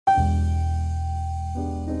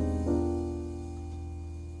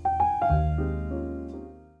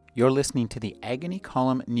You're listening to the Agony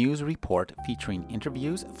Column News Report featuring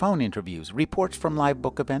interviews, phone interviews, reports from live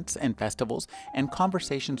book events and festivals, and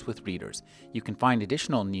conversations with readers. You can find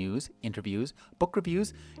additional news, interviews, book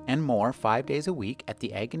reviews, and more 5 days a week at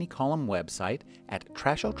the Agony Column website at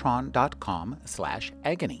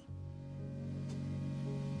trashotron.com/agony.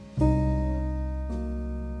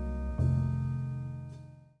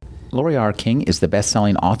 Laurie R. King is the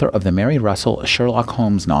best-selling author of the Mary Russell Sherlock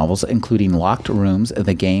Holmes novels, including Locked Rooms,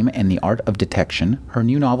 The Game, and The Art of Detection. Her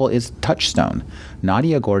new novel is Touchstone.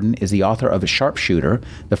 Nadia Gordon is the author of Sharpshooter,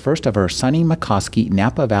 the first of her Sonny McCoskey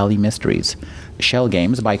Napa Valley mysteries. Shell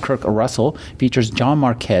Games by Kirk Russell features John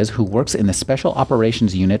Marquez, who works in the Special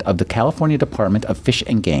Operations Unit of the California Department of Fish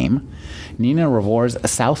and Game. Nina Revore's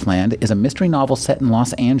Southland is a mystery novel set in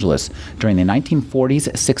Los Angeles during the 1940s,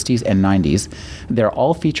 60s, and 90s. They're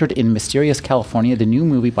all featured in Mysterious California, the new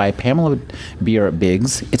movie by Pamela Beer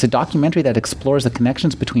Biggs. It's a documentary that explores the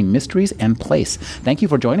connections between mysteries and place. Thank you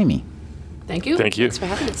for joining me. Thank you. Thank you. Thanks for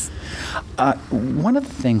having us. One of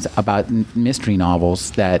the things about mystery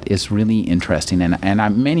novels that is really interesting,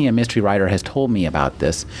 and many a mystery writer has told me about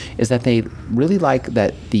this, is that they really like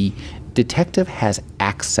that the detective has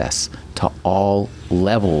access to all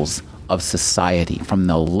levels of society, from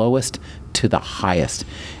the lowest to the highest.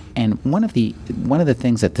 And one of the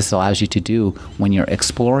things that this allows you to do when you're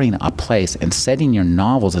exploring a place and setting your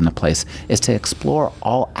novels in a place is to explore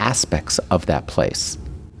all aspects of that place.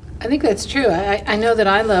 I think that's true. I know that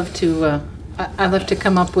I love to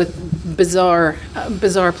come up with bizarre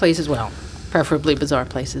places. Well, preferably bizarre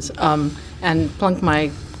places, and plunk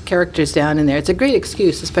my characters down in there. It's a great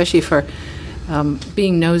excuse, especially for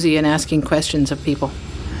being nosy and asking questions of people.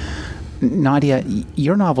 Nadia,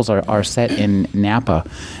 your novels are set in Napa,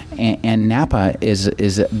 and Napa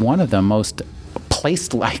is one of the most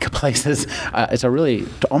place-like places.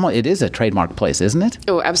 It is a trademark place, isn't it?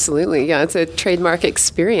 Oh, absolutely. Yeah, it's a trademark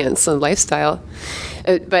experience and lifestyle.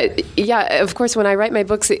 But yeah, of course, when I write my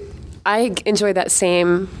books, I enjoy that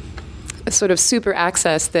same sort of super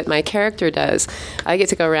access that my character does. I get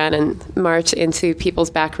to go around and march into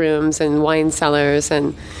people's back rooms and wine cellars,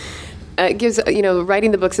 and it gives,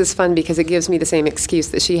 writing the books is fun because it gives me the same excuse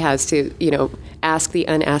that she has to, ask the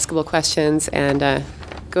unaskable questions and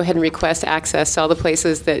go ahead and request access to all the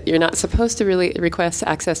places that you're not supposed to really request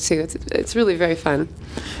access to. It's really very fun.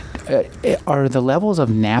 Are the levels of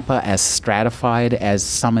Napa as stratified as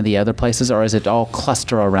some of the other places, or is it all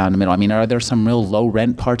cluster around the middle? I mean, are there some real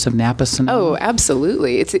low-rent parts of Napa? Oh,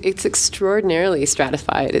 absolutely. It's extraordinarily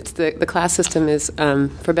stratified. It's the class system is,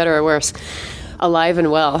 for better or worse, alive and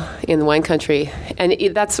well in the wine country. And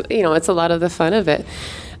that's, it's a lot of the fun of it.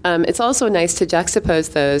 It's also nice to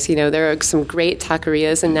juxtapose those. There are some great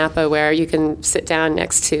taquerias in Napa where you can sit down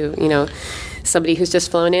next to, somebody who's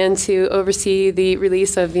just flown in to oversee the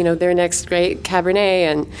release of, their next great Cabernet.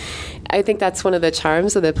 And I think that's one of the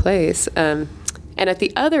charms of the place. And at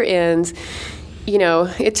the other end,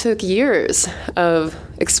 it took years of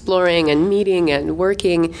exploring and meeting and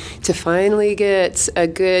working to finally get a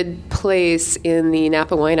good place in the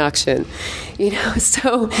Napa wine auction.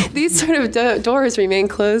 So these sort of doors remain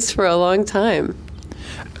closed for a long time.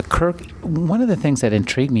 Kirk, one of the things that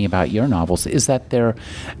intrigued me about your novels is that they're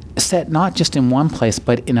set not just in one place,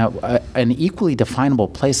 but in an equally definable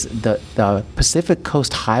place, the Pacific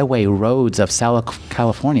Coast Highway roads of Southern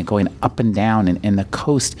California, going up and down, and the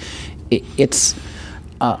coast. It's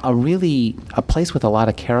a place with a lot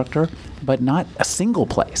of character, but not a single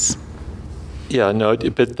place. Yeah, no,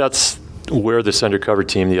 but that's where this undercover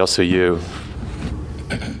team, the LCU,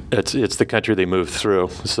 it's the country they moved through.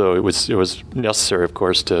 So it was necessary, of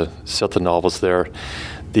course, to set the novels there.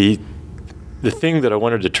 The thing that I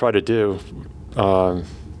wanted to try to do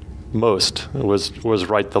most was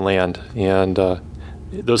write the land, and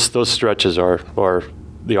those stretches are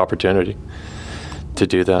the opportunity to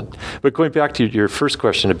do that. But going back to your first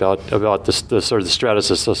question about the sort of the stratus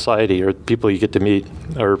of society, or people you get to meet,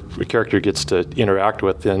 or a character gets to interact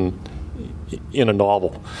with in a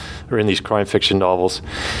novel, or in these crime fiction novels,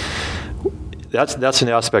 that's an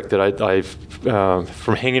aspect that I've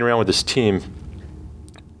from hanging around with this team,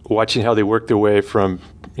 watching how they work their way from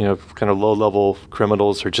kind of low-level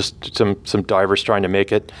criminals or just some divers trying to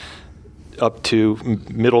make it, up to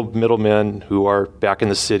middlemen who are back in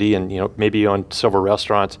the city and maybe own several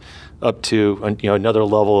restaurants, up to another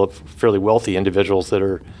level of fairly wealthy individuals that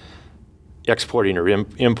are exporting or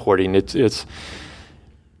importing. It's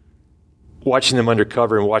watching them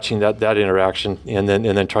undercover and watching that interaction, and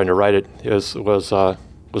then trying to write it was a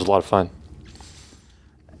lot of fun.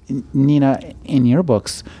 Nina, in your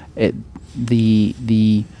books,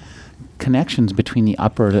 the connections between the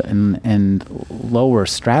upper and lower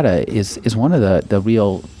strata is one of the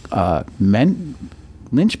real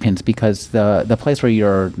linchpins, because the place where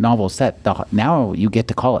your novel is set, now you get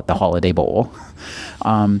to call it the Holiday Bowl,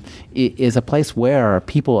 is a place where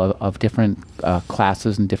people of different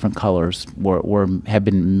classes and different colors have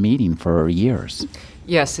been meeting for years.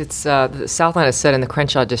 Yes, it's the Southland is set in the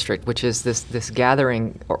Crenshaw district, which is this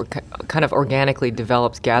gathering, or kind of organically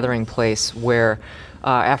developed gathering place where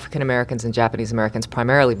African Americans and Japanese Americans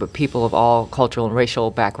primarily, but people of all cultural and racial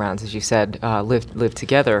backgrounds, as you said, lived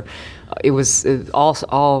together. It was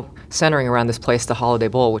all centering around this place, the Holiday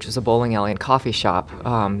Bowl, which is a bowling alley and coffee shop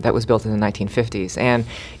that was built in the 1950s. And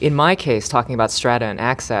in my case, talking about strata and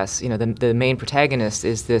access, the main protagonist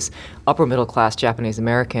is this upper middle class Japanese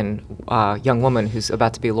American young woman who's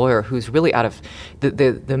about to be a lawyer, who's really out of the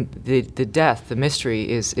death, the mystery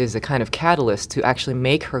is a kind of catalyst to actually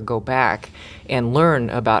make her go back and learn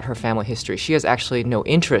about her family history. She has actually no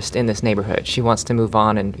interest in this neighborhood. She wants to move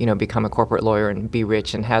on and become a corporate lawyer and be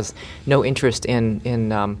rich, and has no interest in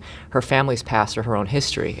her family's past or her own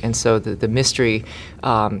history. And so the mystery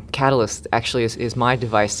catalyst actually is my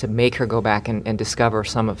device to make her go back and discover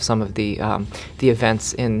some of the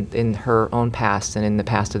events in her own past and in the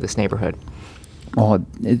past of this neighborhood. Well,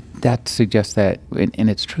 that suggests that, and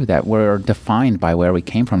it's true, that we're defined by where we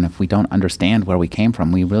came from. If we don't understand where we came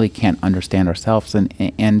from, we really can't understand ourselves.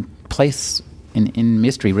 And place in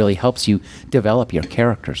mystery really helps you develop your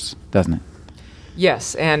characters, doesn't it?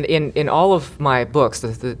 Yes, and in all of my books,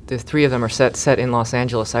 the three of them are set in Los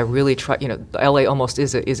Angeles. I really try, LA almost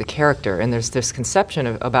is a character, and there's this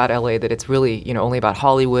conception about LA that it's really, only about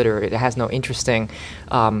Hollywood, or it has no interesting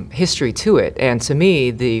history to it. And to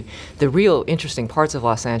me, the real interesting parts of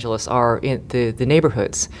Los Angeles are in the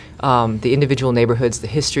neighborhoods, the individual neighborhoods, the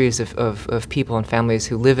histories of people and families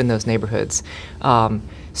who live in those neighborhoods.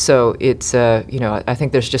 So it's, I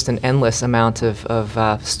think there's just an endless amount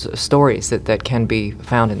of stories that can be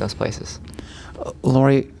found in those places.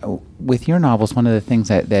 Laurie, with your novels, one of the things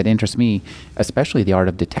that interests me, especially The Art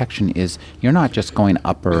of Detection, is you're not just going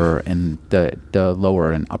upper and the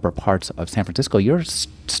lower and upper parts of San Francisco. You're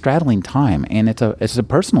straddling time, and it's a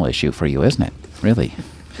personal issue for you, isn't it? Really?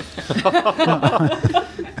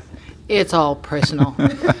 It's all personal.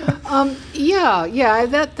 That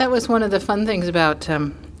was one of the fun things about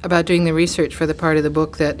doing the research for the part of the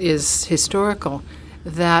book that is historical,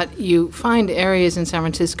 that you find areas in San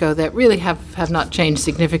Francisco that really have not changed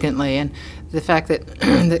significantly, and the fact that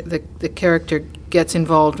the character gets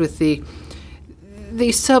involved with the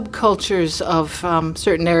subcultures of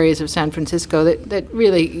certain areas of San Francisco that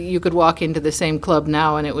really you could walk into the same club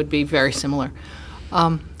now and it would be very similar.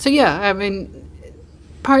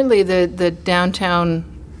 Partly the downtown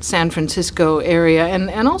San Francisco area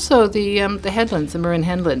and also the headlands, the Marin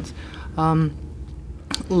Headlands,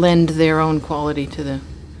 lend their own quality to the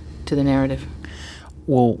narrative.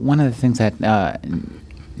 Well, one of the things that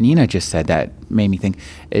Nina just said that made me think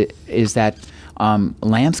is that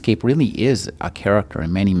landscape really is a character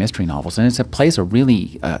in many mystery novels, and it plays a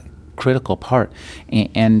really critical part.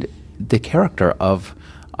 And the character of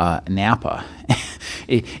Napa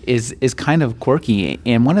is kind of quirky,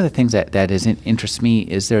 and one of the things that interests me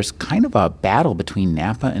is there's kind of a battle between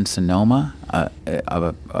Napa and Sonoma,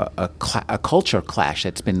 a culture clash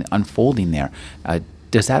that's been unfolding there.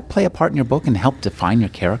 Does that play a part in your book and help define your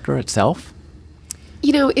character itself?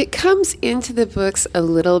 It comes into the books a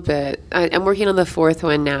little bit. I'm working on the fourth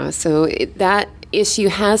one now, so that issue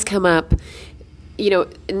has come up.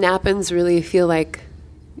 Napans really feel like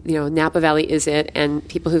Napa Valley is it, and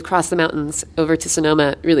people who've crossed the mountains over to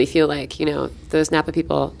Sonoma really feel like, those Napa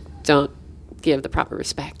people don't give the proper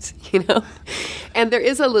respect, And there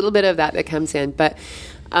is a little bit of that comes in, but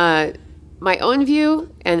my own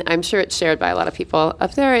view, and I'm sure it's shared by a lot of people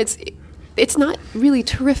up there, it's not really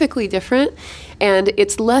terrifically different, and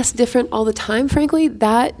it's less different all the time, frankly.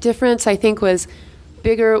 That difference, I think, was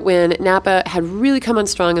bigger when Napa had really come on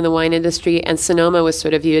strong in the wine industry, and Sonoma was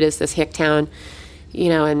sort of viewed as this hick town,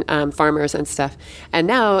 and farmers and stuff. And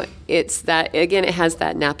now it's that, again, it has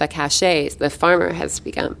that Napa cachet. The farmer has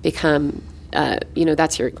become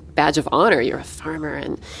that's your badge of honor. You're a farmer,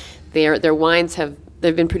 and their wines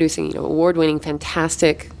they've been producing, award-winning,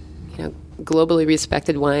 fantastic, globally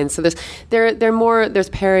respected wines. So there's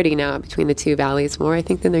parity now between the two valleys more, I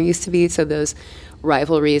think, than there used to be. So those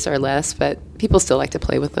rivalries are less, but people still like to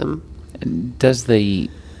play with them. Does the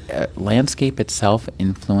landscape itself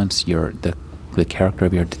influence the character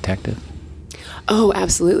of your detective? Oh,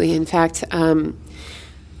 absolutely. In fact,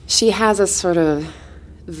 she has a sort of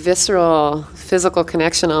visceral, physical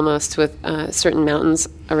connection almost with certain mountains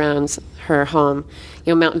around her home.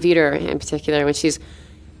 Mount Veeder in particular. When she's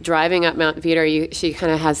driving up Mount Veeder, she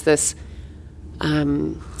kind of has this,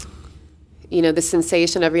 the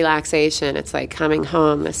sensation of relaxation. It's like coming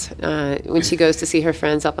home. When she goes to see her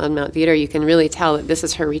friends up on Mount Veeder, you can really tell that this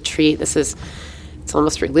is her retreat. It's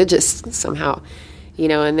almost religious somehow,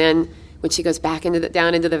 And then when she goes back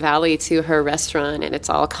down into the valley to her restaurant, and it's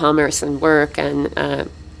all commerce and work and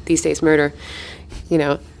these days murder,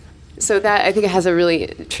 So that, I think it has a really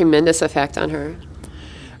tremendous effect on her.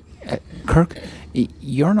 Kirk,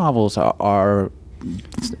 your novels are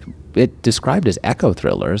described as echo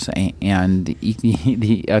thrillers, and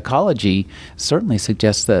the ecology certainly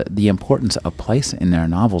suggests the importance of place in their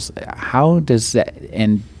novels. How does that,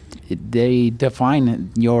 and they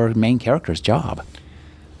define your main character's job?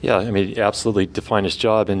 Yeah, absolutely define his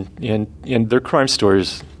job, and they're crime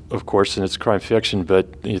stories, of course, and it's crime fiction, but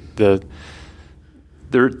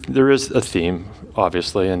there is a theme,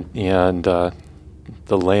 obviously, and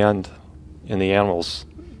the land and the animals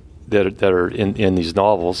that are in these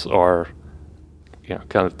novels are,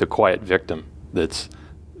 kind of the quiet victim that's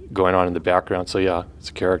going on in the background. So yeah, it's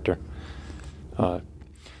a character.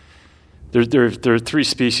 There are 3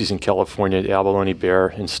 species in California: the abalone bear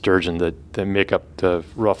and sturgeon that make up the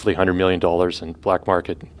roughly $100 million in black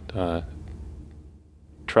market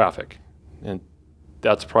traffic, and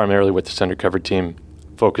that's primarily what this undercover team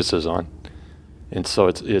focuses on. And so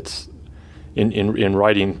it's in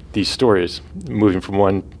writing these stories, moving from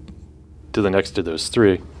one to the next to those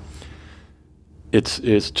 3, it's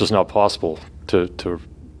just not possible to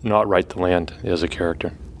not write the land as a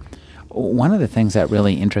character. One of the things that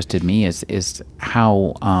really interested me is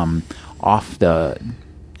how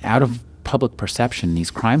out of public perception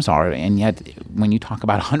these crimes are, and yet when you talk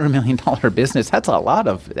about $100 million business, that's a lot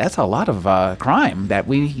of crime that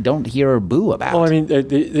we don't hear boo about. Well,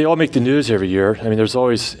 they all make the news every year. There's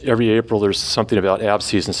always, every April there's something about ab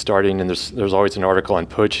season starting, and there's always an article on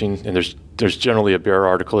poaching, and there's generally a bear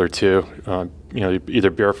article or two. Either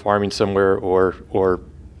bear farming somewhere or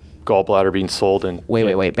gallbladder being sold. And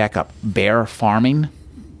wait, back up. Bear farming?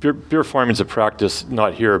 Beer farming is a practice,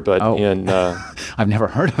 not here, but in... I've never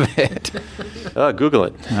heard of it. Google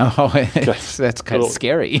it. Oh, that's kind of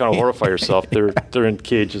scary. Kind of horrify yourself. They're in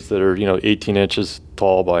cages that are 18 inches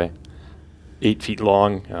tall by 8 feet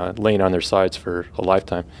long, laying on their sides for a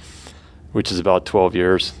lifetime, which is about 12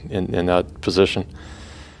 years in that position.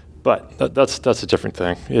 But that's a different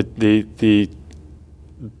thing.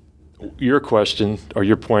 Your question or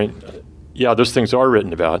your point, yeah, those things are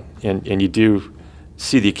written about, and you do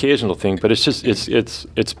see the occasional thing, but it's just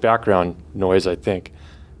it's background noise, I think,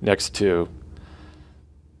 next to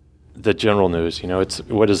the general news. It's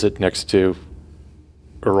what is it next to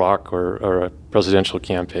Iraq or a presidential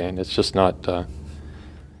campaign? It's just not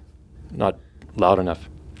loud enough.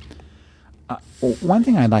 One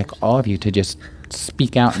thing I'd like all of you to just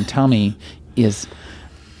speak out and tell me is,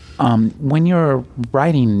 when you're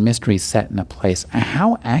writing mysteries set in a place,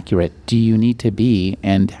 how accurate do you need to be,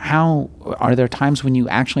 and how are there times when you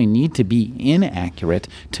actually need to be inaccurate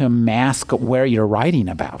to mask where you're writing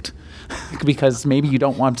about? Because maybe you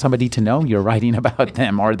don't want somebody to know you're writing about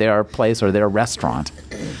them or their place or their restaurant.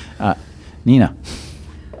 Nina.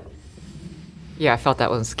 Yeah, I felt that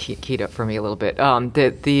was keyed up for me a little bit.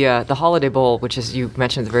 The Holiday Bowl, which, as you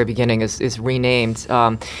mentioned at the very beginning, is renamed.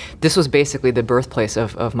 This was basically the birthplace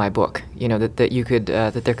of my book. That you could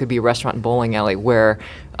that there could be a restaurant and bowling alley where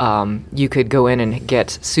you could go in and get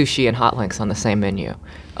sushi and hot links on the same menu,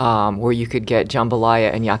 where you could get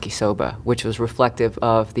jambalaya and yakisoba, which was reflective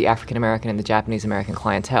of the African American and the Japanese American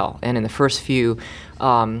clientele. And in the first few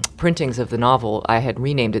printings of the novel, I had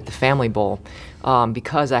renamed it the Family Bowl.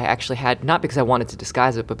 Because I actually had, not because I wanted to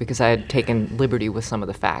disguise it, but because I had taken liberty with some of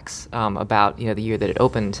the facts about the year that it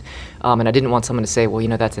opened, and I didn't want someone to say, well,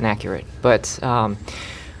 that's inaccurate. But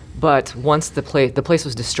once the place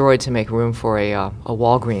was destroyed to make room for a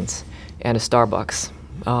Walgreens and a Starbucks,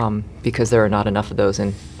 because there are not enough of those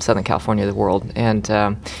in Southern California, the world, and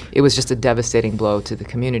it was just a devastating blow to the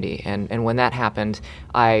community. And when that happened,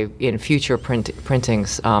 I, in future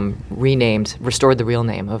printings, restored the real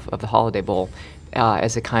name of the Holiday Bowl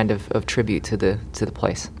as a kind of tribute to the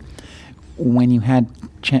place. When you had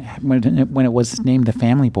when it was named the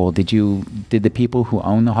Family Bowl, did the people who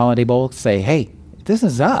own the Holiday Bowl say, "Hey, this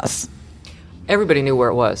is us"? everybody knew where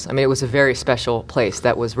it was. I mean, it was a very special place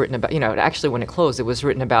that was written about. Actually, when it closed, it was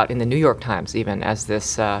written about in the New York Times even as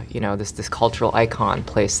this, this cultural icon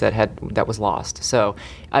place that was lost. So,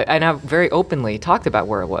 I very openly talked about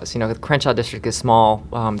where it was. The Crenshaw district is small.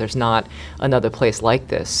 There's not another place like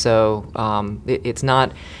this. So, it's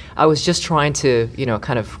not. I was just trying to,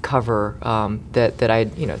 kind of cover that I,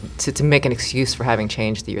 to make an excuse for having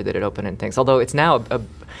changed the year that it opened and things. Although it's now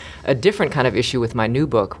a different kind of issue with my new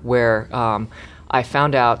book where I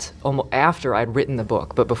found out almost after I'd written the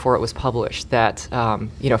book, but before it was published, that,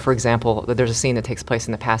 for example, there's a scene that takes place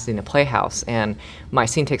in the Pasadena Playhouse, and my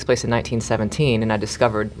scene takes place in 1917, and I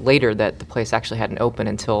discovered later that the place actually hadn't opened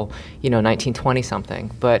until,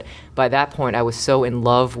 1920-something. But by that point, I was so in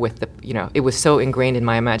love with it was so ingrained in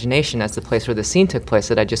my imagination as the place where the scene took place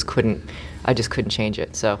that I just couldn't change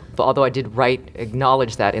it. So, but although I did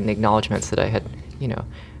acknowledge that in the acknowledgments that I had,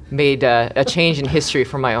 made a change in history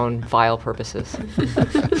for my own vile purposes.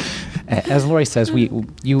 As Laurie says,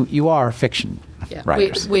 you are fiction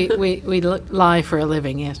writers. We lie for a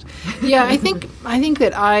living. Yes. Yeah, I think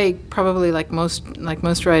that I probably like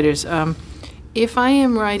most writers, if I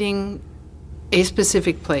am writing a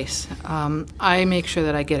specific place, I make sure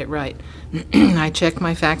that I get it right. I check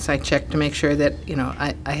my facts. I check to make sure that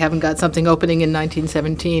I haven't got something opening in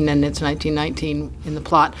 1917 and it's 1919 in the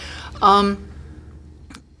plot.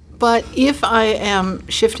 But if I am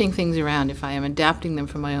shifting things around, if I am adapting them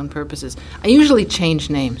for my own purposes, I usually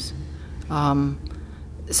change names.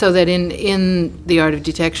 So that in the art of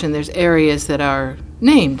detection, there's areas that are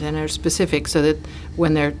named and are specific so that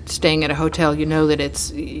when they're staying at a hotel, that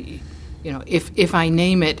it's, if I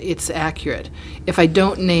name it, it's accurate. If I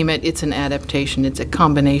don't name it, it's an adaptation. It's a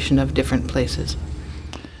combination of different places.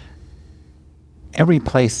 Every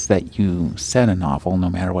place that you set a novel, no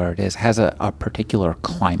matter where it is, has a particular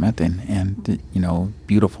climate and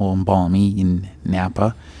beautiful and balmy in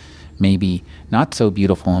Napa, maybe not so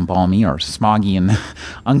beautiful and balmy or smoggy and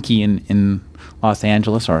unky in Los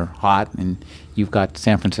Angeles, or hot, and you've got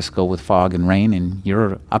San Francisco with fog and rain, and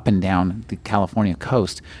you're up and down the California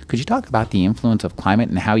coast. Could you talk about the influence of climate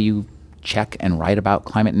and how you check and write about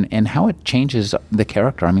climate and how it changes the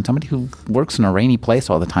character? I mean, somebody who works in a rainy place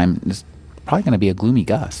all the time is probably going to be a gloomy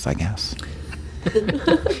Gus, I guess.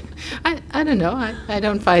 I don't know. I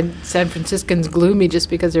don't find San Franciscans gloomy just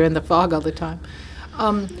because they're in the fog all the time.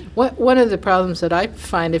 One of the problems that I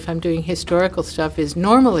find if I'm doing historical stuff is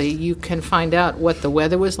normally you can find out what the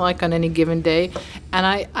weather was like on any given day, and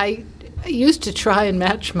I used to try and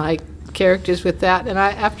match my characters with that, and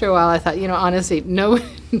after a while I thought, honestly,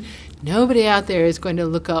 nobody out there is going to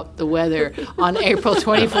look up the weather on April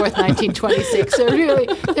 24th, 1926.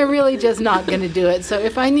 They're really just not going to do it. So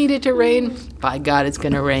if I need it to rain, by God, it's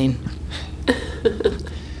going to rain.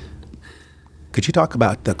 Could you talk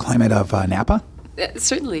about the climate of Napa?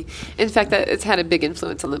 Certainly. In fact, it's had a big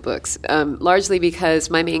influence on the books, largely because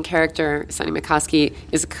my main character, Sonny McCoskey,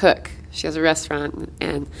 is a cook. She has a restaurant,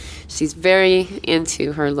 and she's very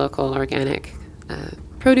into her local organic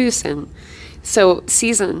produce, and so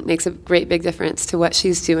season makes a great big difference to what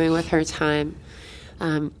she's doing with her time.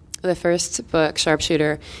 The first book,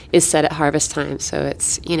 Sharpshooter, is set at harvest time, so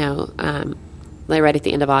it's, right at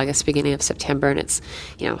the end of August, beginning of September, and it's,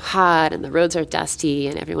 hot, and the roads are dusty,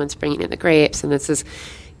 and everyone's bringing in the grapes, and this is,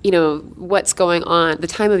 what's going on. The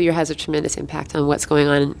time of year has a tremendous impact on what's going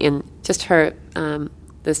on in just her,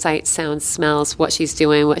 the sights, sounds, smells, what she's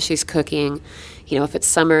doing, what she's cooking. If it's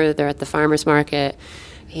summer, they're at the farmer's market.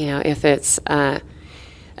 If it's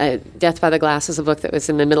Death by the Glass is a book that was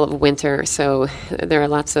in the middle of winter, so there are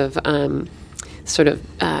lots of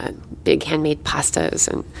big handmade pastas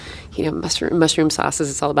and, mushroom sauces.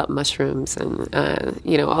 It's all about mushrooms and,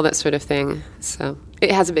 all that sort of thing. So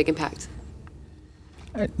it has a big impact.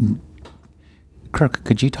 Kirk,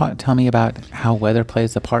 could you tell me about how weather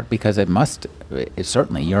plays a part? Because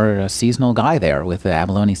certainly, you're a seasonal guy there with the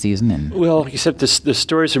abalone season. And well, except the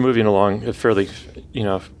stories are moving along fairly,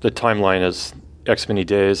 the timeline is X many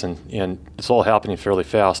days, and it's all happening fairly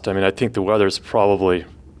fast. I mean, I think the weather's probably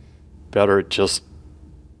better at just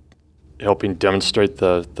helping demonstrate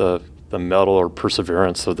the mettle or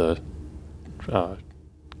perseverance of the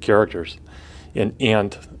characters,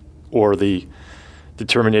 and or the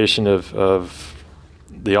determination of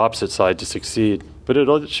the opposite side to succeed. But it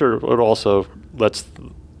also lets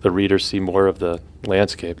the reader see more of the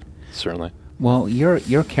landscape, certainly. Well,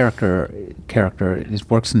 your character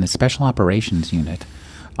works in the Special Operations Unit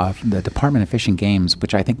of the Department of Fish and Games,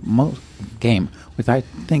 which I think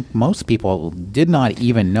most people did not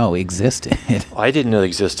even know existed. I didn't know they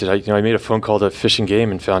existed. I made a phone call to Fish and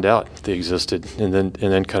Game and found out they existed, and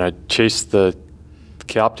then kind of chased the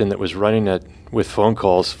captain that was running it with phone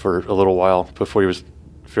calls for a little while before he was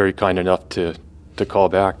very kind enough to call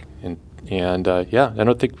back. And yeah, I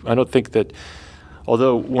don't think that.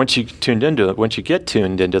 Although once you get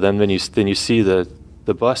tuned into them, then you see the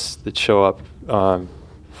busts that show up 4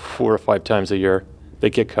 or 5 times a year. They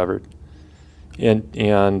get covered, and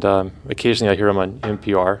occasionally I hear them on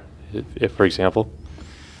NPR, if for example.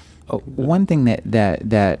 One thing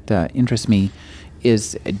that interests me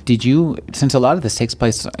is, did you, since a lot of this takes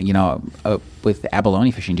place, with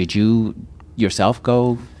abalone fishing, did you yourself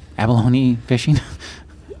go abalone fishing?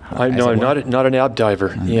 I'm not an ab diver,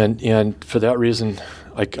 and for that reason,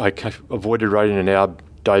 I avoided writing an ab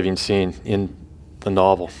diving scene in the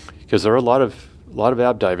novel, because there are a lot of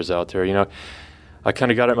ab divers out there. I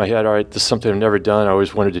kind of got it in my head, all right, this is something I've never done. I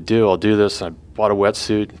always wanted to do. I'll do this. And I bought a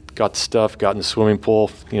wetsuit, got the stuff, got in the swimming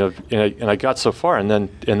pool, and I got so far, and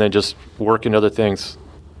then just working other things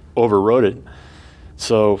overrode it.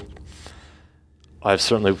 So I've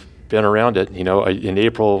certainly been around it. In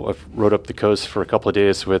April, I rode up the coast for a couple of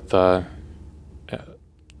days with went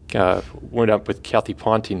up with Kathy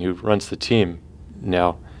Ponting, who runs the team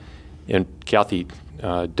now, and Kathy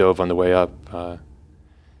dove on the way up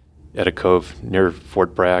at a cove near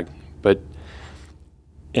Fort Bragg.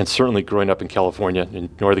 And certainly growing up in California, in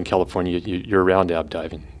Northern California, you're around ab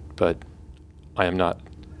diving, but I am not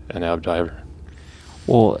an ab diver.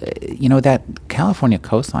 Well, that California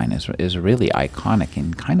coastline is really iconic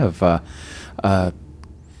and kind of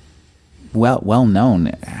well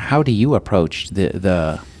known. How do you approach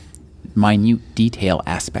the minute detail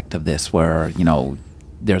aspect of this, where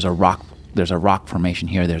there's a rock formation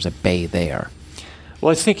here, there's a bay there?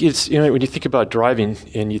 Well, I think it's, when you think about driving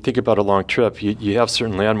and you think about a long trip, you have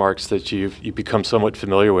certain landmarks that you become somewhat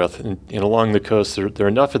familiar with, and along the coast there are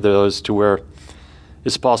enough of those to where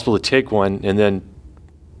it's possible to take one and then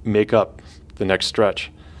make up the next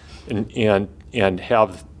stretch, and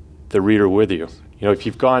have the reader with you. If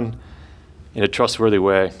you've gone in a trustworthy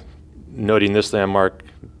way, noting this landmark,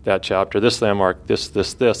 that chapter, this landmark, this,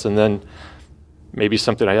 and then maybe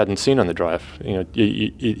something I hadn't seen on the drive.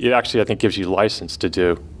 It actually, I think, gives you license to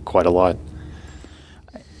do quite a lot.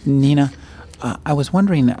 Nina, I was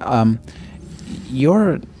wondering,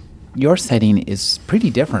 your setting is pretty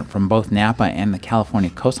different from both Napa and the California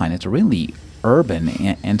coastline. It's really urban,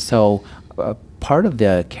 and so part of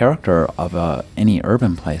the character of any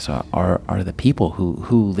urban place are the people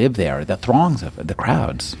who live there, the throngs of the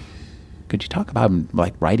crowds. Could you talk about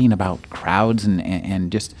writing about crowds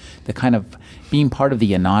and just the kind of being part of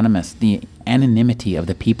the anonymity of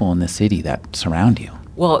the people in the city that surround you?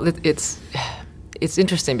 Well, it's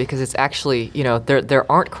interesting because it's actually, there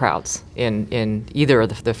aren't crowds in either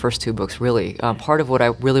of the first 2 books, really. Part of what I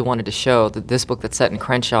really wanted to show, that this book that's set in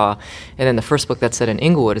Crenshaw and then the first book that's set in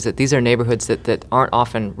Inglewood, is that these are neighborhoods that aren't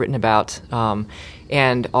often written about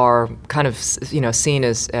and are kind of, seen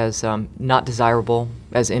as not desirable,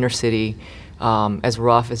 as inner city, as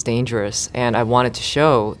rough, as dangerous. And I wanted to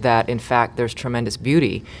show that, in fact, there's tremendous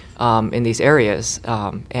beauty in these areas.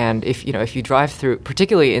 And if you drive through,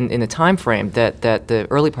 particularly in the time frame that the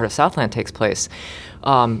early part of Southland takes place,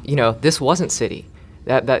 this wasn't city.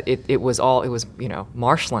 It was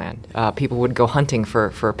marshland. People would go hunting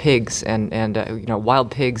for pigs and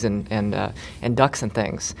wild pigs and ducks and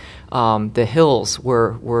things. The hills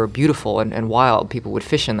were beautiful and wild. People would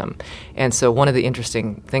fish in them. And so one of the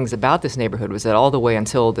interesting things about this neighborhood was that all the way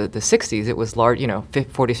until the 60s, it was large, 40s,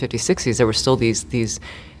 50s, 60s, there were still these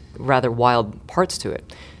rather wild parts to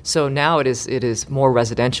it. So now it is more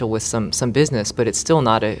residential with some business, but it's still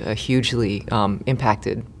not a hugely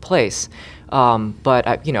impacted place. But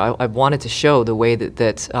I wanted to show the way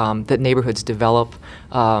that neighborhoods develop,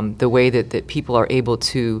 the way that people are able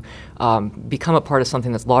to become a part of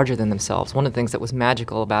something that's larger than themselves. One of the things that was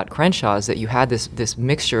magical about Crenshaw is that you had this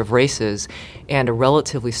mixture of races and a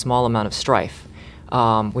relatively small amount of strife.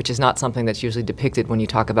 Which is not something that's usually depicted when you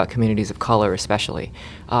talk about communities of color, especially.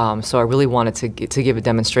 So I really wanted to give a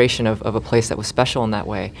demonstration of a place that was special in that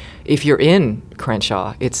way. If you're in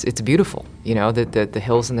Crenshaw, it's beautiful. The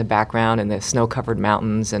hills in the background and the snow-covered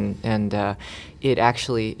mountains, and it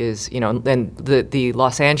actually is. And the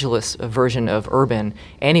Los Angeles version of urban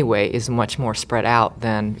anyway is much more spread out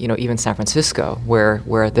than even San Francisco,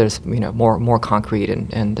 where there's more concrete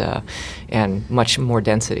and much more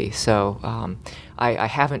density. So. I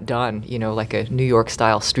haven't done, like a New York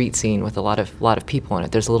style street scene with a lot of people in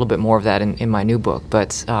it. There's a little bit more of that in my new book,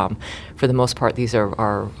 but for the most part, these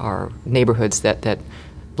are neighborhoods that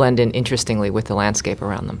blend in interestingly with the landscape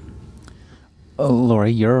around them.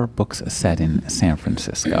 Lori, your book's set in San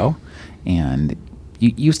Francisco, and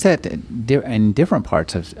you set in different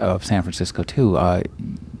parts of San Francisco too.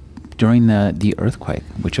 during the earthquake,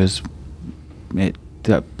 which was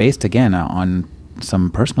based again on some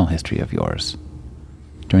personal history of yours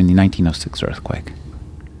during the 1906 earthquake.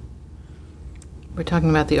 We're talking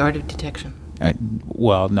about the art of detection.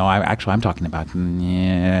 Well, no, I'm talking about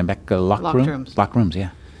locked rooms. Locked rooms, yeah.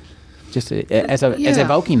 Just as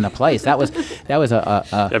evoking the place. That was a.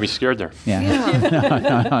 I'd be scared there. Yeah.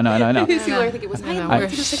 No. I think it was.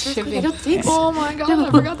 Oh my God!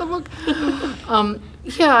 I forgot the book.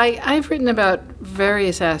 I've written about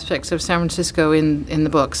various aspects of San Francisco in the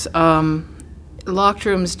books. Locked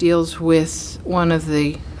Rooms deals with one of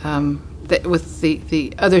the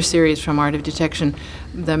other series from Art of Detection,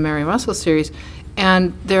 the Mary Russell series,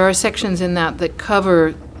 and there are sections in that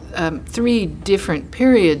cover 3 different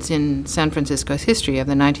periods in San Francisco's history. You have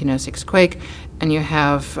the 1906 quake, and you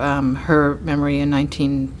have her memory in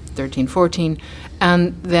 1913-14,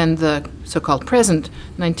 and then the so-called present,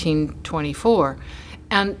 1924.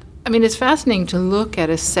 And, I mean, it's fascinating to look at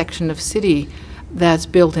a section of city that's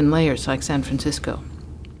built in layers, like San Francisco.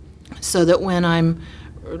 So that when I'm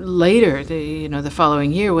later, the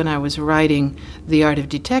following year, when I was writing The Art of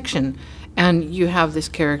Detection, and you have this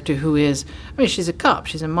character who is, she's a cop.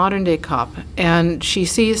 She's a modern-day cop. And she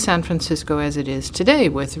sees San Francisco as it is today,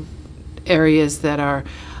 with areas that are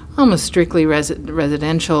almost strictly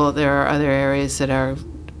residential. There are other areas that are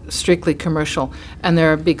strictly commercial. And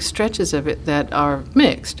there are big stretches of it that are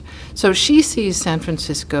mixed. So she sees San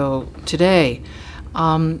Francisco today.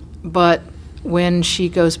 But when she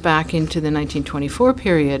goes back into the 1924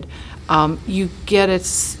 period, you get a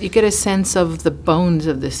sense of the bones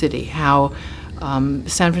of the city, how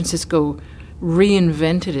San Francisco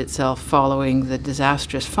reinvented itself following the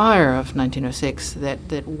disastrous fire of 1906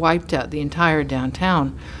 that wiped out the entire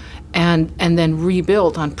downtown, and then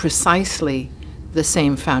rebuilt on precisely the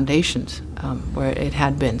same foundations where it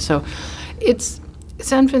had been. So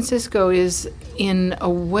San Francisco is, in a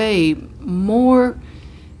way, more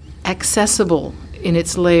accessible in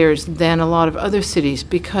its layers than a lot of other cities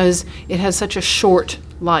because it has such a short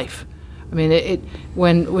life. I mean,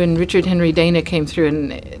 when Richard Henry Dana came through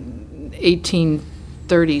in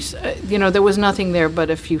 1830s, there was nothing there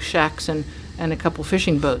but a few shacks and a couple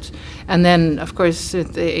fishing boats. And then, of course,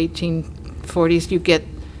 in the 1840s, you get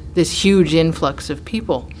this huge influx of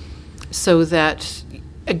people, so that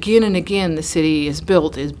again and again the city is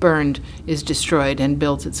built, is burned, is destroyed, and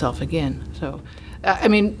builds itself again. So,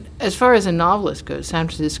 as far as a novelist goes, San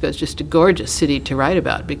Francisco is just a gorgeous city to write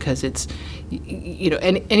about because it's,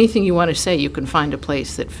 anything you want to say, you can find a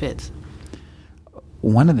place that fits.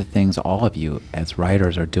 One of the things all of you as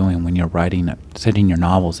writers are doing when you're setting your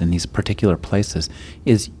novels in these particular places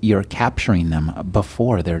is you're capturing them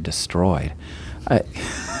before they're destroyed.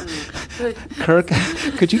 Kirk,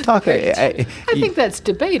 could you talk? I think that's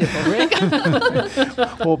debatable, Rick.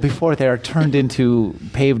 Well, before they're turned into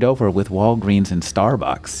paved over with Walgreens and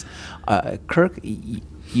Starbucks. Kirk,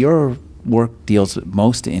 your work deals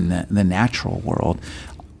most in the natural world.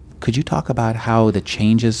 Could you talk about how the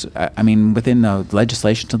changes, within the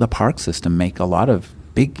legislation to the park system make a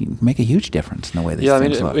huge difference in the way these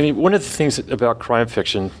things look? One of the things about crime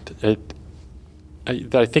fiction that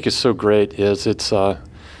I think is so great is it's,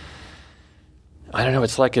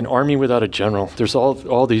 it's like an army without a general. There's all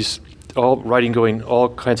writing going all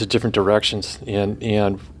kinds of different directions.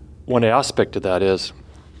 And one aspect of that is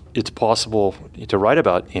it's possible to write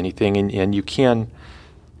about anything, and you can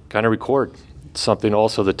kind of record something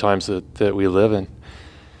also the times that we live in.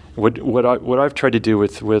 What I've tried to do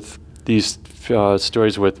with these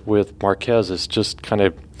stories with Marquez is just kind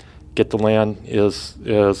of get the land as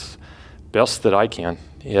best that I can,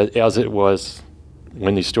 as it was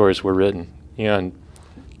when these stories were written, and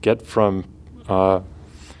get from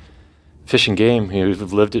Fish and Game,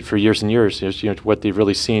 who've lived it for years and years, what they've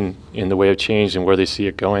really seen in the way of change and where they see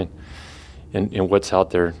it going, and what's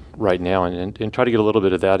out there right now, and try to get a little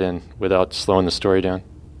bit of that in without slowing the story down.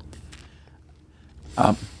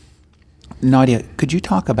 Nadia, could you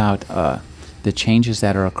talk about the changes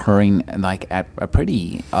that are occurring at a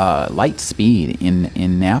pretty light speed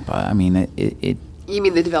in Napa? You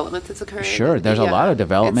mean the development that's occurring? Sure, there's a lot of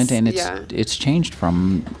development, it's changed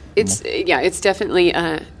from. It's definitely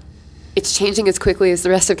it's changing as quickly as the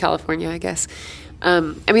rest of California, I guess.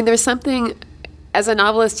 There's something. As a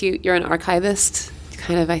novelist, you're an archivist.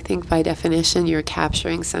 Kind of, I think by definition, you're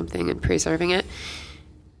capturing something and preserving it.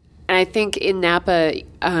 And I think in Napa,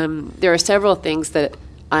 there are several things that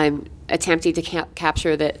I'm attempting to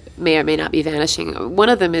capture that may or may not be vanishing. One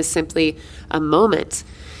of them is simply a moment.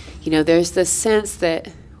 There's this sense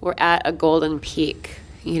that we're at a golden peak,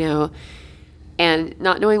 and And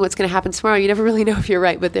not knowing what's going to happen tomorrow, you never really know if you're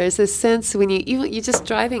right. But there's this sense when you just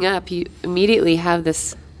driving up, you immediately have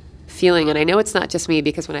this feeling. And I know it's not just me,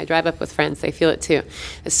 because when I drive up with friends, they feel it too.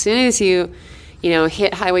 As soon as you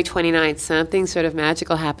hit Highway 29, something sort of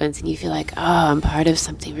magical happens, and you feel like, oh, I'm part of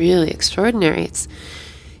something really extraordinary.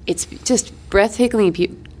 It's just breathtakingly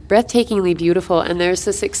beautiful, and there's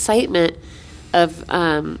this excitement of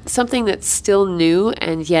something that's still new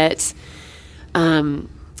and yet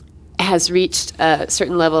has reached a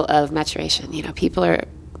certain level of maturation. People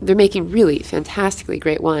they're making really fantastically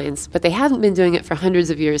great wines, but they haven't been doing it for hundreds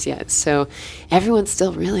of years yet. So everyone's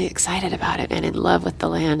still really excited about it and in love with the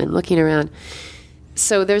land and looking around.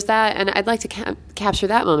 So there's that, and I'd like to capture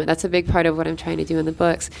that moment. That's a big part of what I'm trying to do in the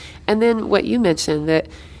books. And then what you mentioned, that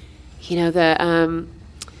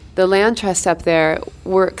the land trust up there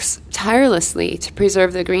works tirelessly to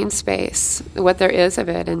preserve the green space, what there is of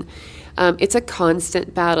it, and it's a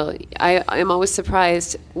constant battle. I'm always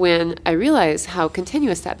surprised when I realize how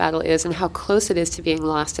continuous that battle is and how close it is to being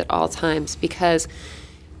lost at all times, because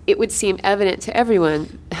it would seem evident to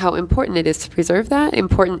everyone how important it is to preserve that,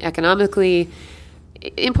 important economically,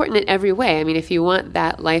 important in every way. I mean, if you want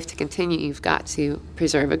that life to continue, you've got to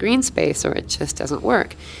preserve a green space or it just doesn't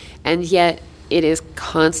work. And yet it is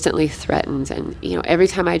constantly threatened. And, every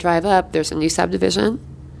time I drive up, there's a new subdivision,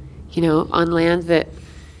 on land that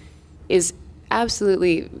is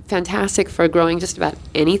absolutely fantastic for growing just about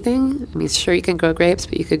anything. I mean, sure, you can grow grapes,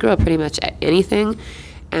 but you could grow pretty much anything.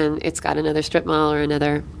 And it's got another strip mall or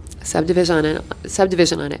another subdivision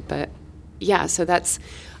on it. But yeah, so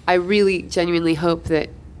I really genuinely hope that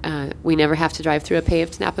we never have to drive through a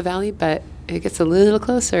paved Napa Valley, but it gets a little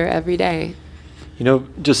closer every day.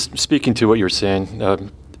 Just speaking to what you're saying,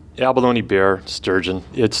 abalone, bear, sturgeon,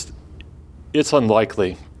 it's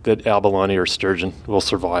unlikely that abalone or sturgeon will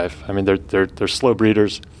survive. I mean, they're slow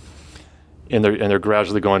breeders, and they're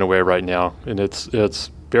gradually going away right now. And it's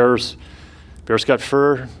bears got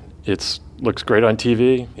fur. Looks great on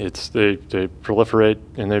TV. They proliferate,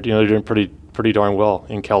 and they're doing pretty darn well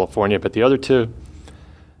in California. But the other two,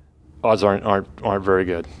 odds aren't very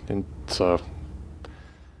good, and so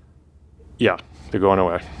yeah, they're going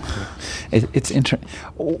away. It's interesting.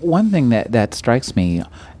 One thing that strikes me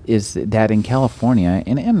is that in California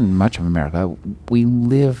and in much of America, we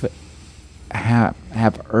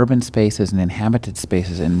have urban spaces and inhabited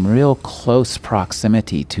spaces in real close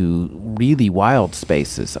proximity to really wild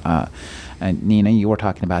spaces. And Nina, you were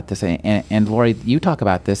talking about this, and Lori, you talk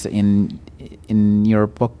about this in your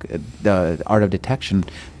book, The Art of Detection,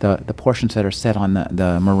 the portions that are set on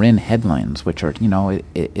the Marin headlands, which are,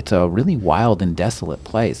 it's a really wild and desolate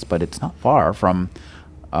place, but it's not far from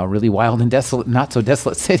a really wild and desolate, not so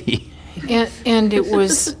desolate city. And it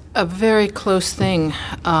was a very close thing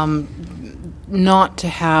not to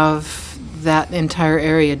have that entire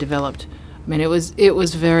area developed. I mean, it was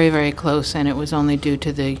very, very close, and it was only due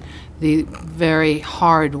to the very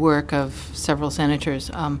hard work of several senators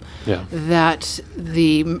that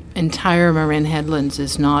the entire Marin Headlands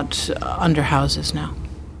is not under houses now.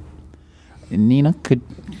 Nina,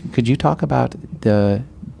 could you talk about the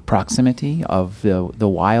proximity of the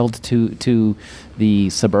wild to the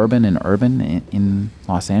suburban and urban in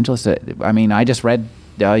Los Angeles? I mean, I just read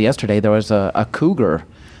yesterday there was a cougar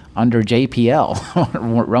under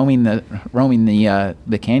JPL roaming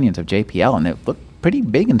the canyons of JPL, and it looked pretty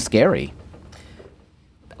big and scary.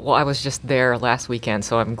 Well, I was just there last weekend,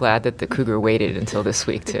 so I'm glad that the cougar waited until this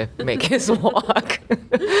week to make his walk.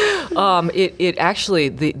 It actually,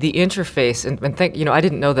 the interface, and I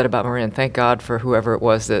didn't know that about Marin. Thank God for whoever it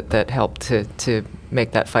was that helped to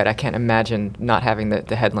make that fight. I can't imagine not having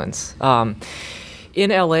the headlands. In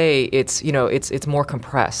LA, it's more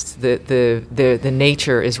compressed. The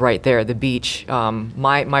nature is right there. The beach.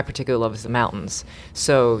 My particular love is the mountains.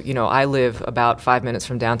 So I live about 5 minutes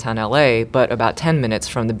from downtown LA, but about 10 minutes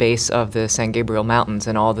from the base of the San Gabriel Mountains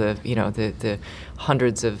and all the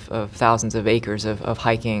hundreds of thousands of acres of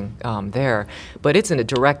hiking there. But it's in a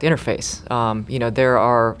direct interface. There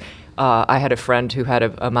are. I had a friend who had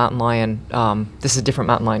a mountain lion. This is a different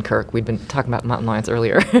mountain lion, Kirk. We'd been talking about mountain lions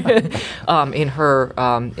earlier. In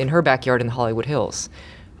her backyard in the Hollywood Hills.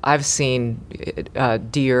 I've seen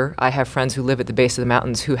deer. I have friends who live at the base of the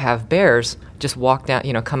mountains who have bears just walk down,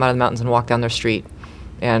 come out of the mountains and walk down their street,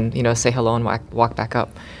 and say hello and walk back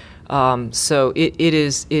up. So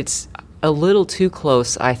it's a little too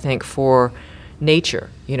close, I think, for nature.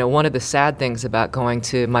 One of the sad things about going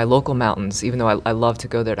to my local mountains, even though I love to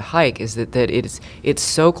go there to hike, is that it's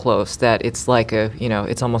so close that it's like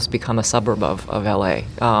it's almost become a suburb of LA.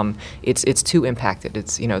 It's too impacted.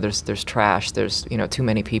 It's there's trash. There's too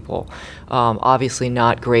many people. Obviously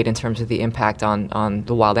not great in terms of the impact on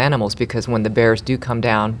the wild animals, because when the bears do come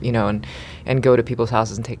down, and go to people's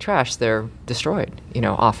houses and take trash, they're destroyed,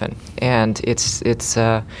 often, and it's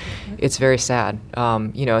very sad,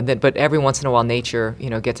 but every once in a while, nature,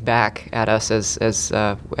 gets back at us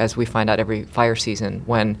as we find out every fire season,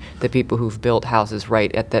 when the people who've built houses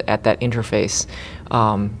right at that interface,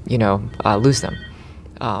 lose them.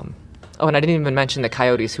 And I didn't even mention the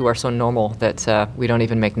coyotes, who are so normal that we don't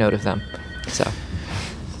even make note of them. So,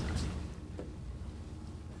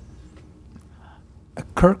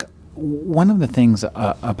 Kirk, one of the things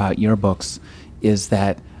about your books is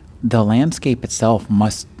that the landscape itself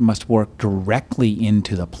must work directly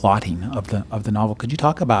into the plotting of the novel. Could you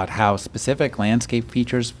talk about how specific landscape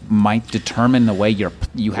features might determine the way you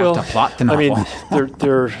have to plot the novel? I mean,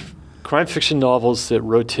 they're crime fiction novels that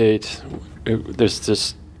rotate. There's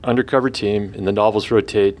this undercover team, and the novels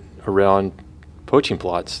rotate around poaching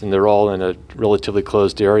plots, and they're all in a relatively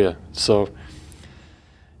closed area. So,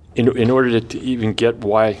 in order to even get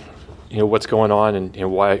why, what's going on,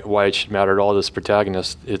 and why it should matter to all this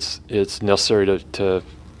protagonist, it's necessary to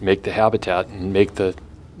make the habitat and make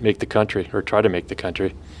the country, or try to make the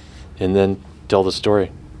country, and then tell the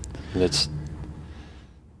story. And it's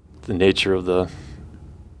the nature of the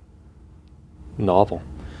novel.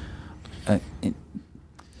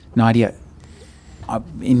 Nadia,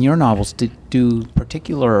 in your novels, do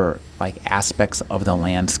particular aspects of the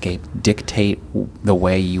landscape dictate the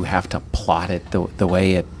way you have to plot it, the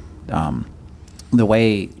way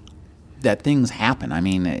that things happen? I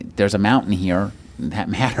mean, there's a mountain here that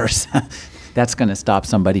matters. That's going to stop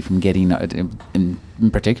somebody from getting,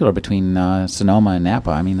 in particular between Sonoma and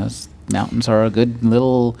Napa. I mean, those mountains are a good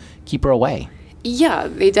little keeper away. Yeah,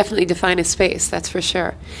 they definitely define a space, that's for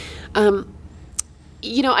sure.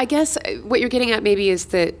 I guess what you're getting at maybe is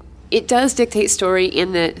that it does dictate story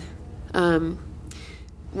in that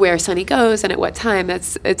where Sunny goes and at what time.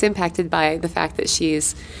 It's impacted by the fact that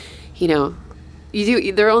she's, there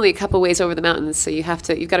are only a couple ways over the mountains, so you've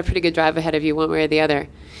got a pretty good drive ahead of you one way or the other.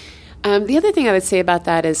 The other thing I would say about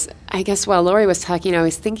that is, I guess while Lori was talking, I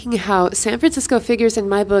was thinking how San Francisco figures in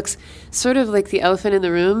my books sort of like the elephant in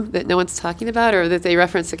the room that no one's talking about, or that they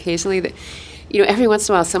reference occasionally, that every once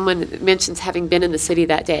in a while someone mentions having been in the city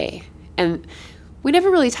that day. And we never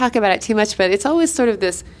really talk about it too much, but it's always sort of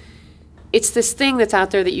this thing that's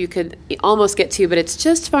out there that you could almost get to, but it's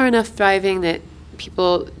just far enough driving that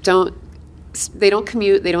people don't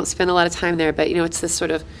commute, they don't spend a lot of time there, but it's this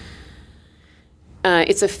sort of,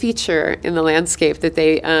 it's a feature in the landscape that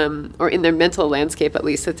they, or in their mental landscape at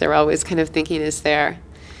least, that they're always kind of thinking is there.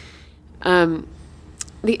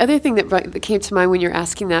 The other thing that came to mind when you're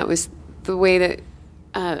asking that was the way that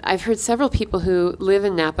I've heard several people who live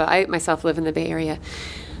in Napa. I myself live in the Bay Area,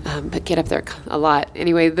 but get up there a lot.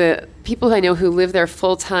 Anyway, the people I know who live there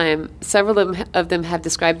full time, several of them have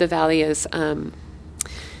described the valley as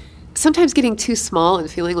sometimes getting too small and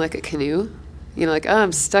feeling like a canoe. Like, oh,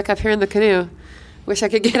 I'm stuck up here in the canoe. Wish I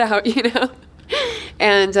could get out,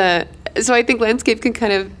 And so I think landscape can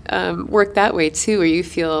kind of work that way too, where you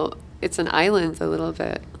feel it's an island a little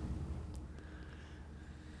bit.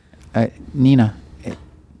 Nina,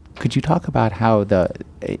 could you talk about how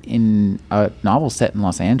in a novel set in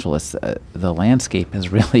Los Angeles, the landscape is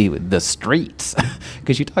really the streets?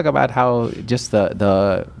 Could you talk about how just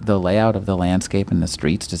the layout of the landscape and the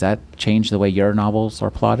streets, does that change the way your novels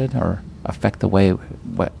are plotted, or affect the way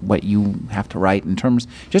what you have to write in terms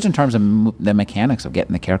of the mechanics of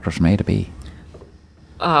getting the characters from A to B?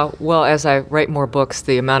 Well, as I write more books,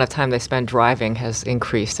 the amount of time they spend driving has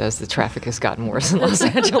increased as the traffic has gotten worse in Los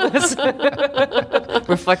Angeles,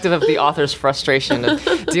 reflective of the author's frustration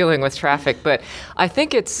of dealing with traffic. But I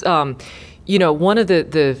think it's, one of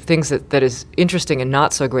the things that is interesting and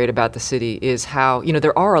not so great about the city is how,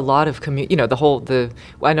 there are a lot of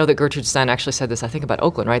I know that Gertrude Stein actually said this, I think, about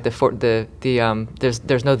Oakland, right? There's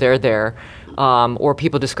no there, or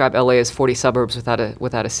people describe LA as 40 suburbs without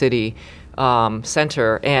a city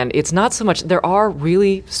center, and it's not so much. There are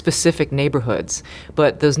really specific neighborhoods,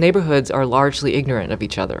 but those neighborhoods are largely ignorant of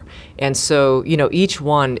each other, and so each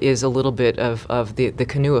one is a little bit of the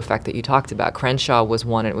canoe effect that you talked about. Crenshaw was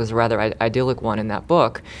one; and it was a rather idyllic one in that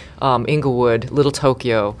book. Inglewood, Little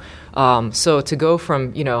Tokyo, So to go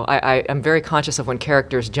from, I'm very conscious of when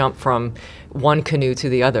characters jump from one canoe to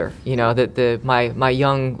the other. That my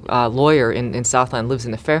young lawyer in Southland lives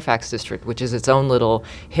in the Fairfax district, which is its own little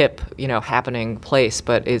hip, happening place.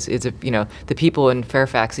 But the people in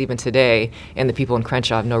Fairfax even today and the people in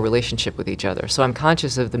Crenshaw have no relationship with each other. So I'm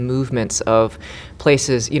conscious of the movements of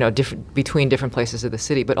places, between different places of the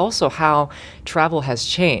city, but also how travel has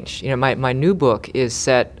changed. My new book is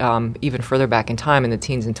set even further back in time in the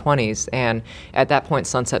teens and 20s, and at that point,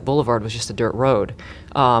 Sunset Boulevard was just a dirt road.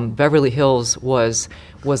 Beverly Hills was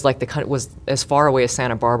as far away as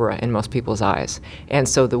Santa Barbara in most people's eyes, and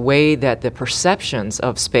so the way that the perceptions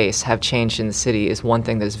of space have changed in the city is one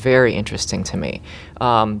thing that is very interesting to me.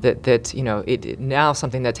 It now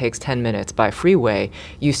something that takes 10 minutes by freeway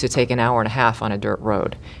used to take an hour and a half on a dirt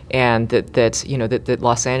road, and that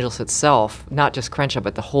Los Angeles itself, not just Crenshaw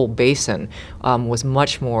but the whole basin, was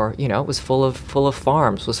much more. It was full of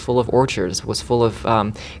farms, was full of orchards, was full of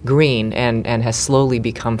green, and has slowly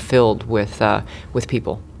become filled with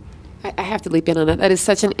people. I have to leap in on that. That is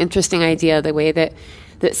such an interesting idea, the way that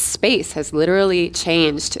space has literally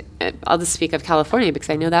changed. I'll just speak of California because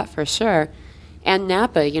I know that for sure. And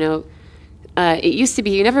Napa, it used to be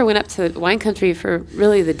you never went up to wine country for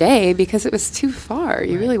really the day because it was too far.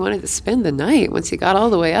 You really wanted to spend the night once you got all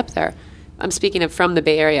the way up there. I'm speaking of from the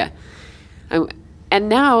Bay Area. And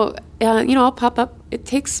now, I'll pop up. It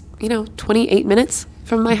takes, 28 minutes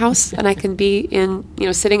from my house, and I can be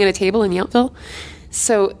sitting at a table in Yountville.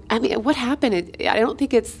 So, what happened? I don't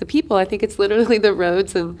think it's the people. I think it's literally the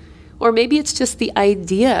roads, or maybe it's just the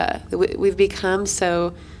idea that we've become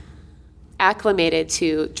so acclimated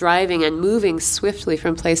to driving and moving swiftly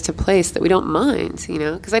from place to place that we don't mind,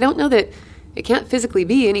 because I don't know that it can't physically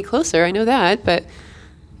be any closer. I know that,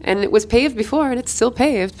 and it was paved before, and it's still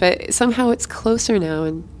paved, but somehow it's closer now.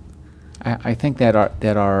 And I think that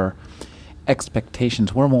our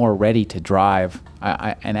expectations, we're more ready to drive.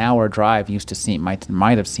 An hour drive used to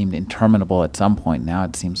might have seemed interminable at some point. Now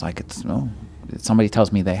it seems like somebody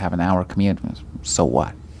tells me they have an hour commute. So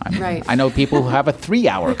what? Right. I know people who have a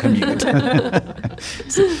 3-hour commute.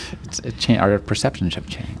 Our perceptions have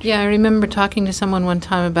changed. Yeah, I remember talking to someone one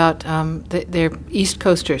time about their East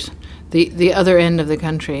Coasters, the other end of the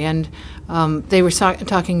country, and they were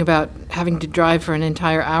talking about having to drive for an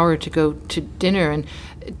entire hour to go to dinner, and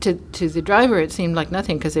to the driver it seemed like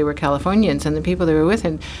nothing because they were Californians and the people they were with,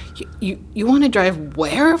 and you want to drive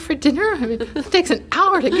where for dinner? I mean, it takes an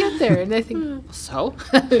hour to get there, and they think, well, so?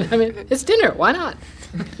 I mean, it's dinner, why not?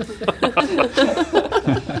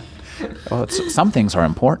 Well, some things are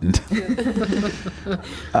important.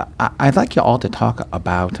 I'd like you all to talk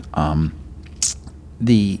about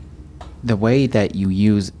the way that you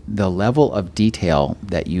use the level of detail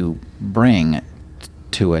that you bring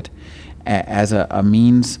to it as a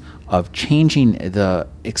means of changing the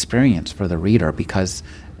experience for the reader, because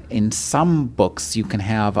in some books you can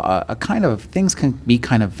have a kind of, things can be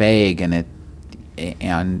kind of vague and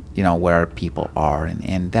where people are,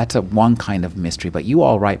 and that's one kind of mystery, but you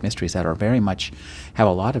all write mysteries that are very much have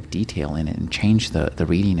a lot of detail in it and change the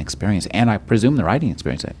reading experience, and I presume the writing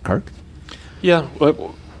experience. Kirk? Yeah,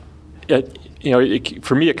 for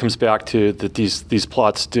me it comes back to that these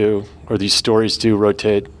plots do, or these stories do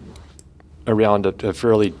rotate around a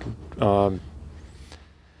fairly the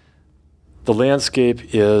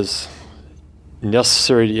landscape is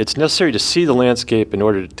necessary. It's necessary to see the landscape in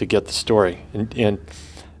order to get the story, and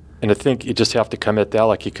I think you just have to come at that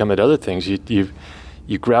like you come at other things. You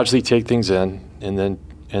gradually take things in, and then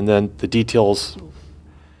the details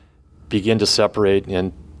begin to separate,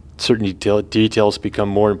 and certain details become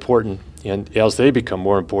more important. And as they become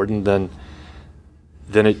more important, then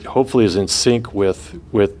it hopefully is in sync with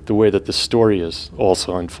the way that the story is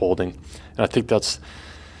also unfolding. And I think that's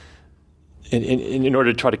in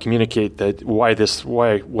order to try to communicate that why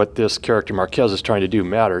what this character Marquez is trying to do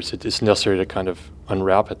matters. It's necessary to kind of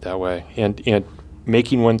unwrap it that way, and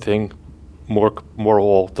making one thing more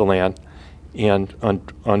whole, the land, and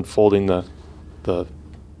unfolding the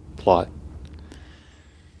plot.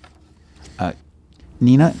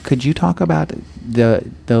 Nina, could you talk about the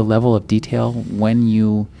level of detail when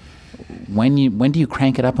do you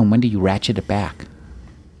crank it up and when do you ratchet it back?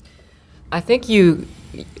 I think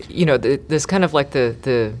there's kind of like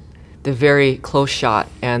the very close shot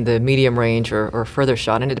and the medium range or further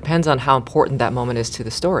shot, and it depends on how important that moment is to the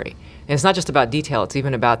story. And it's not just about detail, it's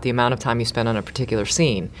even about the amount of time you spend on a particular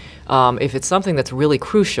scene. If it's something that's really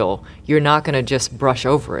crucial, you're not going to just brush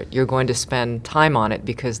over it. You're going to spend time on it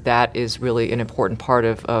because that is really an important part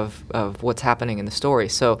of what's happening in the story.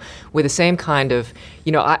 So with the same kind of,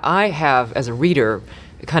 I have, as a reader,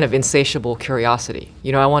 kind of insatiable curiosity.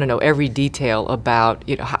 I want to know every detail about,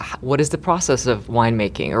 what is the process of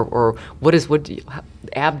winemaking, or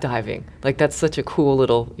ab diving. Like, that's such a cool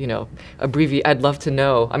little, I'd love to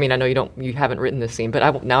know. I mean, I know you haven't written this scene,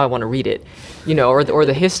 but now I want to read it, or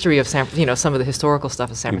the history of some of the historical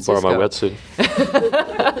stuff of San Francisco. Borrow my wetsuit.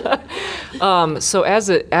 So as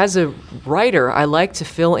a writer, I like to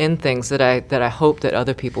fill in things that I hope that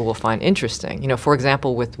other people will find interesting. For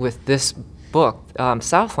example, with this book,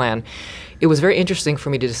 Southland, it was very interesting for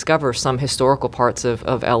me to discover some historical parts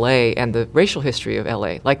of LA and the racial history of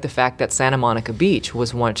LA, like the fact that Santa Monica Beach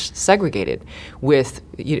was once segregated with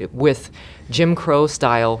Jim Crow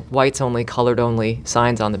style whites only, colored only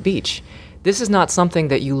signs on the beach. This is not something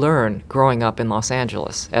that you learn growing up in Los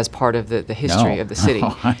Angeles as part of the history of the city.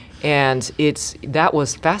 And that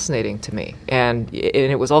was fascinating to me. And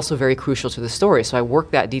it was also very crucial to the story. So I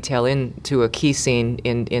worked that detail into a key scene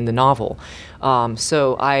in the novel.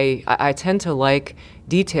 So I tend to like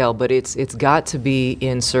detail, but it's got to be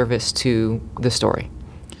in service to the story.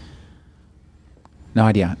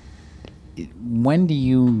 Nadia, when do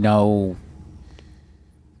you know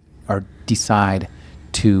or decide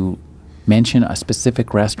to mention a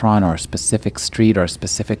specific restaurant or a specific street or a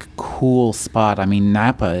specific cool spot? I mean,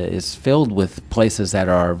 Napa is filled with places that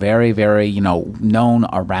are very, very, known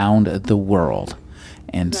around the world.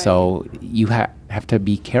 And so you have to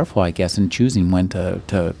be careful, I guess, in choosing when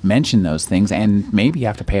to mention those things, and maybe you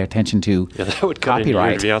have to pay attention to that would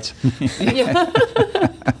copyright.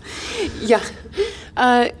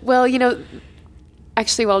 Well,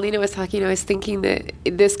 actually, while Nina was talking, I was thinking that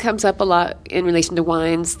this comes up a lot in relation to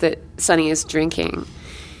wines that Sonny is drinking.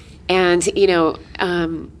 And,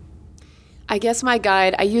 I guess my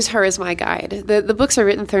guide, I use her as my guide. The books are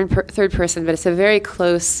written third person, but it's a very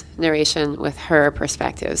close narration with her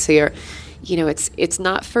perspective. So it's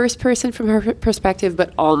not first person from her perspective,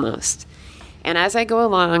 but almost. And as I go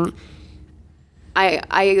along,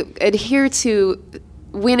 I adhere to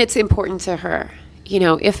when it's important to her.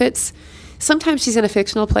 If it's... Sometimes she's in a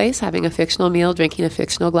fictional place, having a fictional meal, drinking a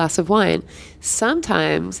fictional glass of wine.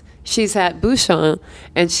 Sometimes she's at Bouchon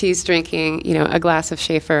and she's drinking, a glass of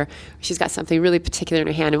Schaefer. She's got something really particular in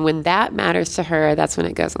her hand. And when that matters to her, that's when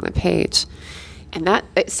it goes on the page. And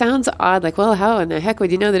it sounds odd, like, well, how in the heck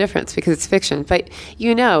would you know the difference? Because it's fiction. But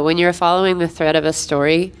when you're following the thread of a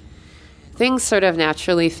story, things sort of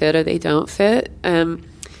naturally fit or they don't fit.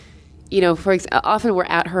 Often we're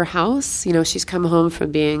at her house. She's come home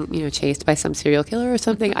from being, chased by some serial killer or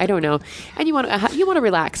something. I don't know. And you want to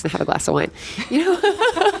relax and have a glass of wine.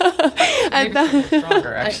 And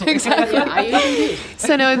stronger, actually. Exactly. Yeah, I usually do.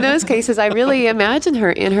 So no, in those cases, I really imagine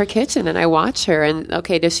her in her kitchen, and I watch her. And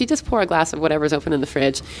okay, does she just pour a glass of whatever's open in the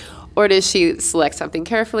fridge? Or does she select something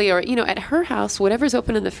carefully? Or, at her house, whatever's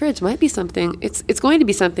open in the fridge might be something, it's going to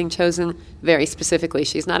be something chosen very specifically.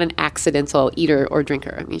 She's not an accidental eater or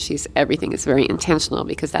drinker. I mean, everything is very intentional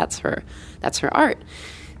because that's her art.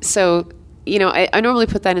 So, I normally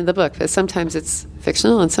put that in the book, but sometimes it's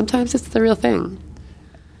fictional and sometimes it's the real thing.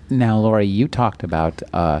 Now, Lori, you talked about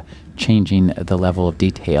changing the level of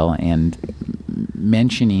detail and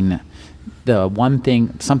mentioning the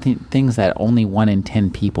things that only 1 in 10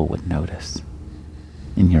 people would notice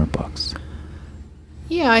in your books.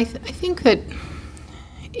 Yeah, I think that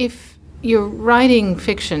if you're writing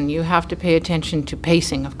fiction, you have to pay attention to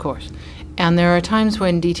pacing, of course. And there are times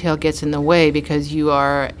when detail gets in the way because you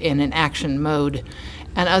are in an action mode,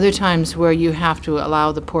 and other times where you have to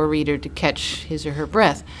allow the poor reader to catch his or her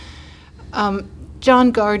breath.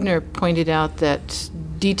 John Gardner pointed out that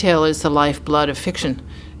detail is the lifeblood of fiction.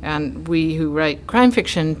 And we who write crime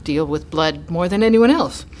fiction deal with blood more than anyone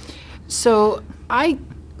else. So I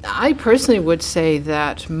personally would say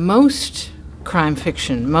that most crime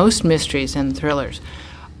fiction, most mysteries and thrillers,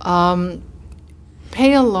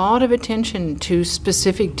 pay a lot of attention to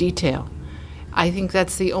specific detail. I think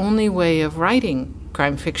that's the only way of writing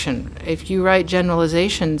crime fiction. If you write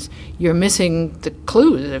generalizations, you're missing the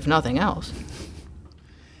clues, if nothing else.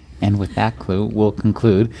 And with that clue, we'll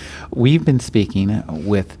conclude. We've been speaking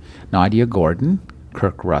with Nadia Gordon,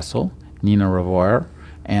 Kirk Russell, Nina Revoyer,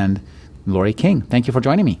 and Lori King. Thank you for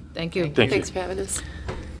joining me. Thank you. Thanks for having us.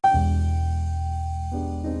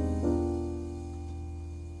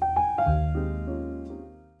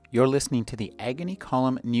 You're listening to the Agony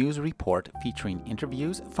Column News Report, featuring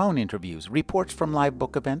interviews, phone interviews, reports from live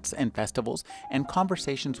book events and festivals, and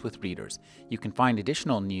conversations with readers. You can find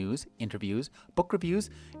additional news, interviews, book reviews,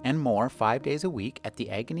 and more 5 days a week at the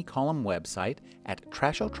Agony Column website at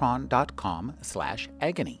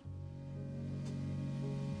trashotron.com/agony.